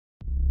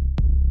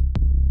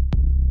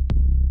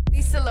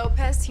Lisa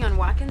Lopez, Tion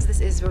Watkins.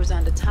 This is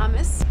Rosanda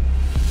Thomas.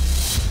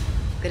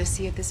 Gonna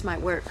see if this might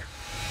work.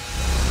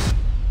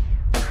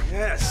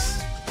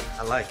 Yes,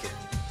 I like it.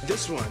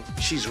 This one,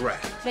 she's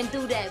rap. Been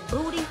through that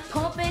booty,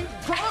 pumping,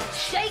 pump,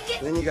 shake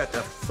it. Then you got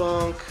the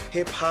funk,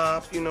 hip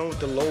hop, you know,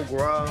 with the low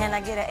growl. Can I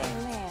get an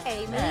amen?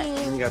 Amen.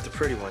 Then you got the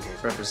pretty one here,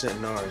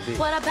 representing R&B.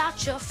 What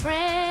about your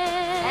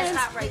friends? That's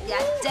hot right there.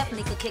 I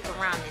definitely could kick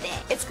around to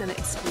that. It's gonna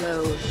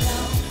explode.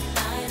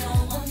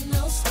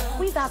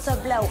 We about to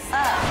blow up.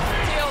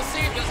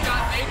 TLC just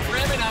got 8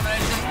 Grammy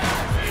nominations.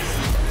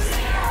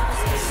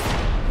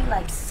 We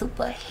like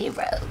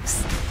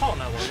superheroes. Call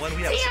 911.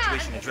 We have a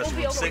situation in dressing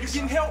room 6.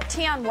 You can help.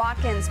 Tion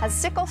Watkins has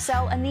sickle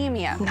cell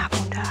anemia. I'm not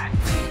gonna die.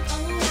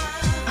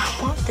 I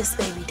want this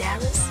baby,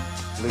 Dallas.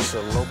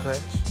 Lisa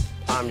Lopez,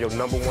 I'm your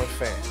 #1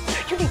 fan.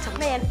 You need to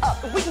man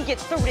up. We can get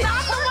through this.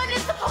 I'm the one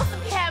that's supposed to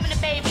be having a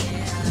baby.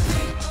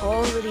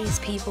 All of these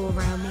people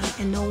around me,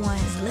 and no one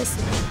is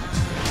listening.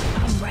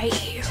 I'm right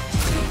here.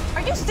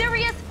 Are you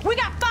serious? We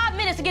got 5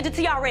 minutes to get to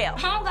TRL. I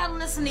don't gotta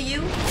listen to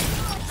you.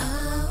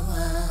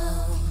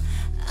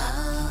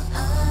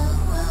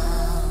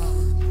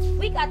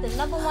 We got the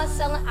 #1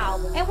 selling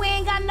album, and we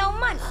ain't got no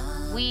money.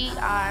 We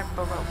are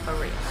Baroque for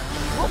real.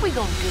 What we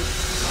gonna do?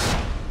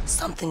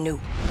 Something new.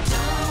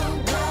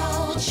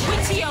 We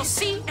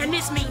TLC, and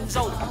this meeting's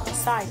over.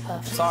 Sorry,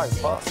 Puff. Sorry,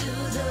 Puff.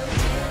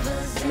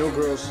 No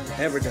girl's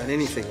ever done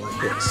anything like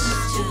this.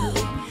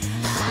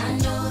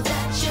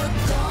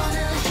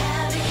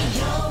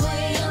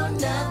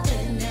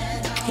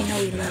 You know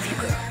we love you,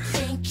 girl.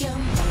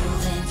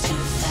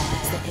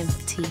 It's the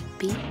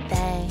MTV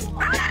thing.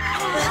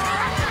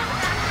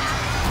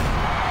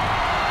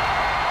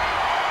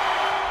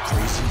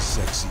 Crazy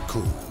Sexy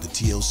Cool, the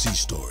TLC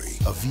story,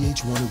 a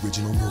VH1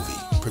 original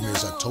movie,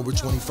 premieres October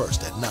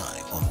 21st at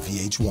 9 on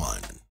VH1.